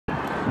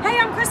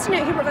Kristen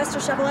at Hubert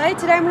Chevrolet.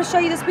 Today I'm going to show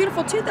you this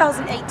beautiful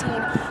 2018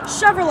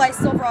 Chevrolet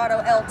Silverado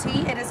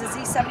LT. It is a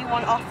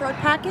Z71 off-road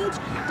package.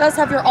 Does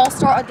have your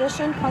All-Star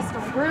Edition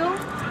custom grille,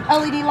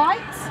 LED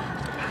lights.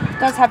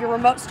 Does have your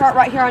remote start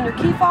right here on your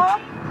key fob.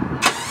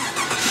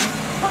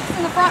 Hooks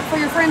in the front for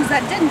your friends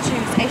that didn't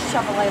choose a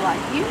Chevrolet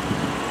like you.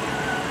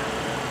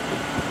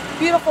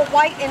 Beautiful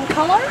white in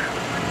color.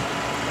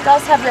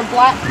 Does have your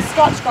black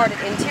scotch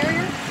guarded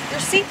interior. Your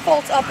seat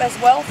folds up as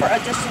well for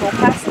additional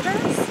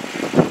passengers.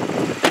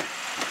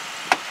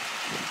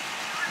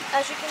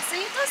 As you can see,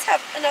 it does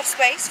have enough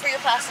space for your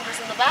passengers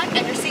in the back,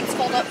 and your seats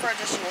fold up for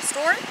additional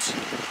storage.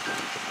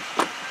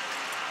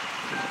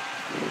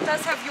 It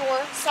does have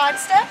your side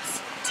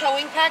steps,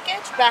 towing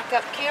package,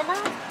 backup camera,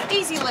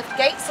 easy lift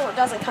gate so it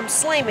doesn't come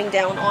slamming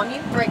down on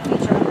you. Great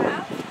feature to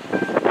have.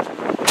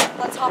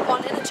 Let's hop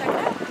on in and check it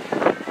out.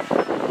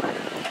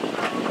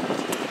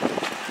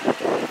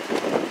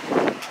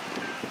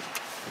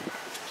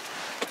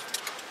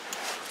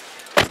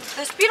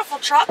 This beautiful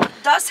truck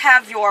does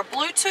have your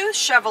Bluetooth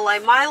Chevrolet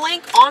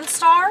MyLink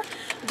OnStar,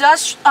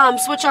 does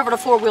switch over to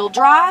four-wheel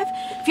drive.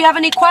 If you have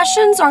any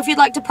questions or if you'd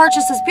like to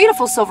purchase this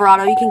beautiful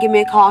Silverado, you can give me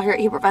a call here at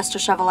Hubert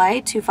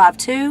Chevrolet,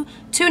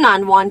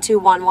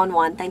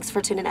 252-291-2111. Thanks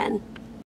for tuning in.